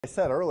I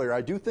said earlier,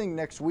 I do think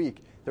next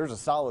week there's a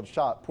solid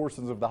shot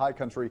portions of the high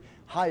country,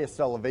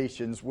 highest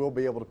elevations will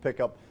be able to pick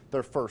up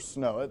their first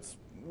snow. It's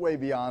way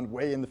beyond,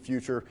 way in the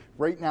future.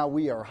 Right now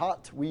we are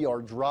hot, we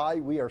are dry,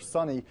 we are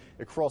sunny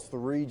across the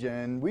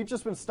region. We've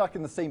just been stuck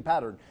in the same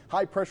pattern.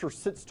 High pressure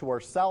sits to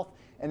our south,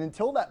 and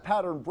until that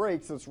pattern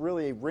breaks, it's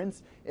really a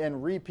rinse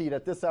and repeat.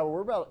 At this hour,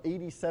 we're about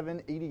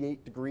 87,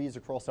 88 degrees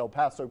across El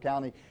Paso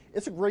County.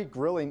 It's a great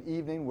grilling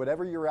evening,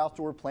 whatever your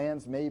outdoor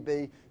plans may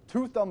be.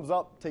 2 thumbs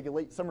up, take a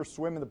late summer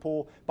swim in the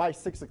pool. By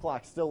 6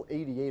 o'clock, still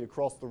 88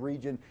 across the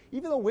region.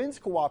 Even though winds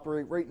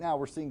cooperate right now,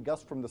 we're seeing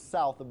gusts from the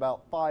south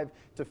about 5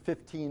 to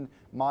 15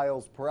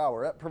 miles per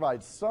hour. That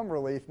provides some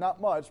relief, not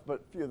much,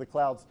 but a few of the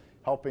clouds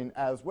helping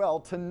as well.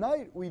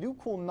 Tonight, we do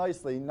cool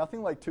nicely.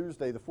 Nothing like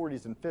Tuesday, the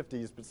 40s and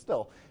 50s, but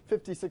still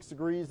 56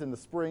 degrees in the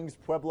Springs,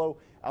 Pueblo,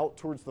 out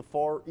towards the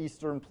far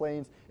eastern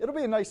plains. It'll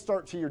be a nice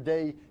start to your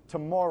day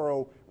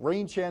tomorrow.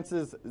 Rain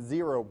chances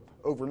 0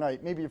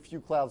 overnight. Maybe a few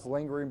clouds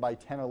lingering by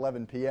 10,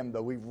 11 p.m.,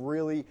 though we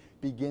really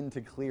begin to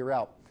clear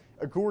out.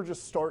 A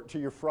gorgeous start to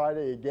your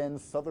Friday. Again,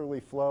 southerly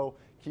flow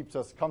keeps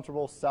us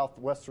comfortable,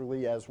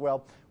 southwesterly as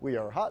well. We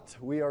are hot,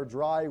 we are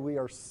dry, we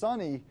are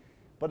sunny,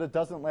 but it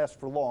doesn't last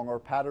for long. Our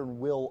pattern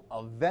will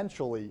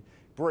eventually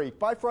break.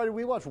 By Friday,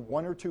 we watch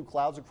 1 or 2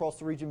 clouds across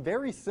the region,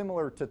 very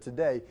similar to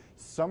today.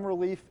 Some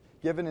relief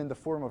given in the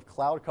form of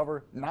cloud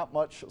cover, not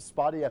much,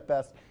 spotty at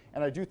best.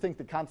 And I do think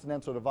the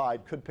Continental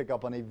Divide could pick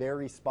up on a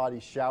very spotty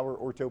shower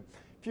or 2.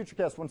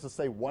 Futurecast wants to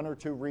say 1 or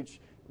 2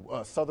 reach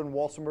southern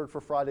Walsenburg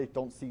for Friday.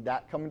 Don't see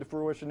that coming to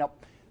fruition. Now,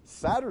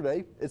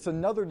 Saturday, it's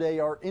another day.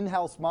 Our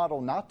in-house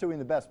model not doing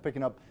the best,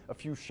 picking up a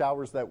few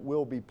showers that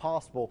will be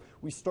possible.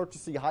 We start to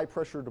see high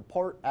pressure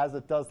depart. As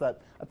it does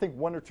that, I think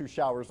 1 or 2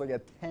 showers, like a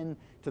 10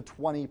 to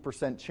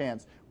 20%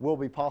 chance, will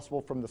be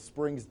possible from the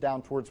Springs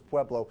down towards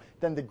Pueblo.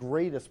 Then the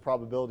greatest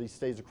probability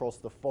stays across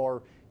the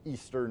far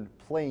eastern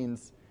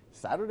plains.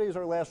 Saturday is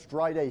our last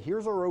dry day.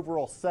 Here's our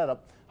overall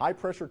setup. High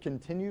pressure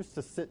continues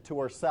to sit to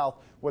our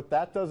south. What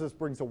that does is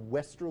brings a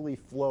westerly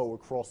flow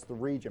across the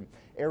region.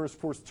 Air is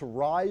forced to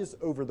rise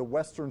over the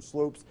western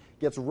slopes,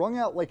 gets wrung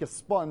out like a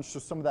sponge, so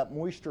some of that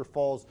moisture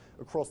falls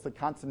across the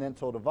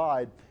Continental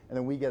Divide, and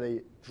then we get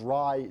a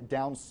dry,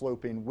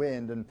 downsloping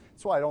wind, and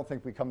that's why I don't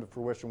think we come to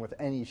fruition with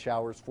any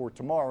showers for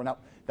tomorrow. Now,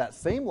 that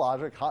same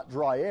logic, hot,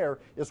 dry air,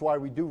 is why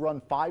we do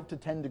run 5 to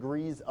 10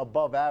 degrees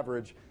above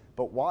average.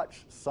 But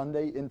watch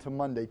Sunday into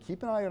Monday.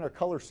 Keep an eye on our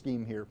color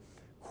scheme here.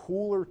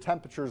 Cooler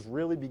temperatures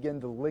really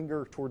begin to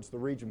linger towards the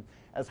region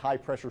as high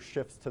pressure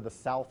shifts to the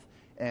south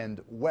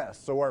and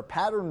west. So our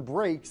pattern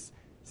breaks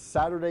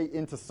Saturday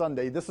into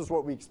Sunday. This is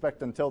what we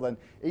expect until then.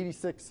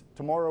 86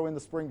 tomorrow in the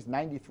Springs,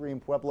 93 in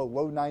Pueblo,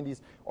 low 90s,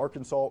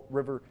 Arkansas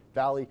River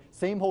Valley.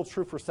 Same holds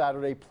true for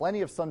Saturday.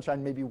 Plenty of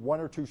sunshine, maybe 1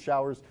 or 2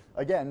 showers.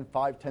 Again,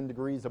 5, 10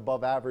 degrees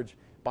above average.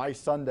 By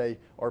Sunday,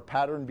 our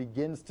pattern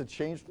begins to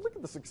change. Look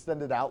at this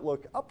extended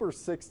outlook, upper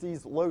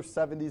 60s, low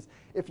 70s.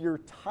 If you're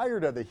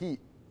tired of the heat,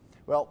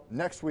 well,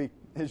 next week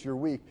is your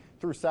week.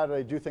 Through Saturday,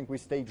 I do think we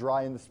stay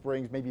dry in the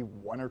Springs, maybe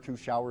 1 or 2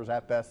 showers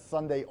at best.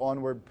 Sunday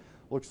onward,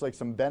 looks like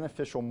some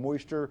beneficial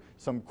moisture,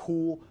 some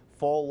cool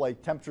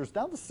fall-like temperatures,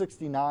 down to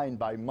 69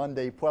 by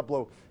Monday.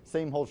 Pueblo,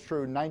 same holds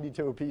true,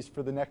 92 apiece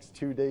for the next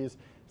 2 days.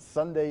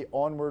 Sunday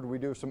onward, we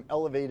do have some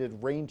elevated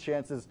rain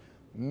chances,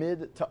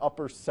 mid to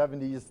upper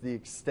 70s, the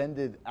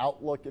extended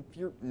outlook. If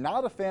you're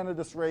not a fan of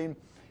this rain,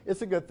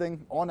 it's a good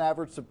thing. On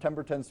average,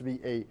 September tends to be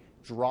a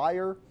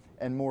drier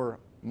and more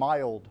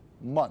mild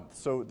month.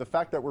 So the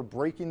fact that we're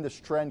breaking this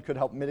trend could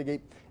help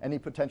mitigate any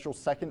potential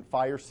second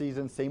fire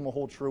season. Same will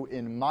hold true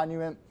in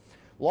Monument.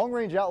 Long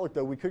range outlook,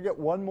 though, we could get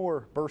 1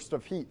 more burst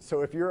of heat.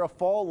 So if you're a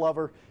fall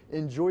lover,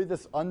 enjoy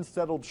this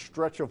unsettled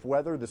stretch of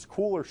weather, this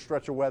cooler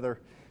stretch of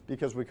weather,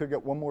 because we could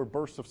get 1 more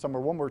burst of summer,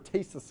 1 more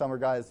taste of summer,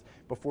 guys,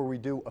 before we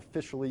do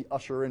officially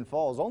usher in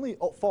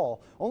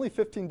fall. Only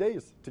 15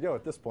 days to go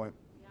at this point.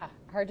 Yeah,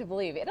 hard to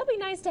believe. It'll be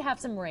nice to have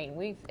some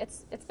rain.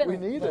 It's been we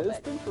need it. It's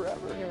been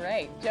forever. You're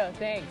right, Joe.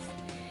 Thanks.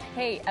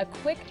 Hey, a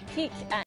quick peek at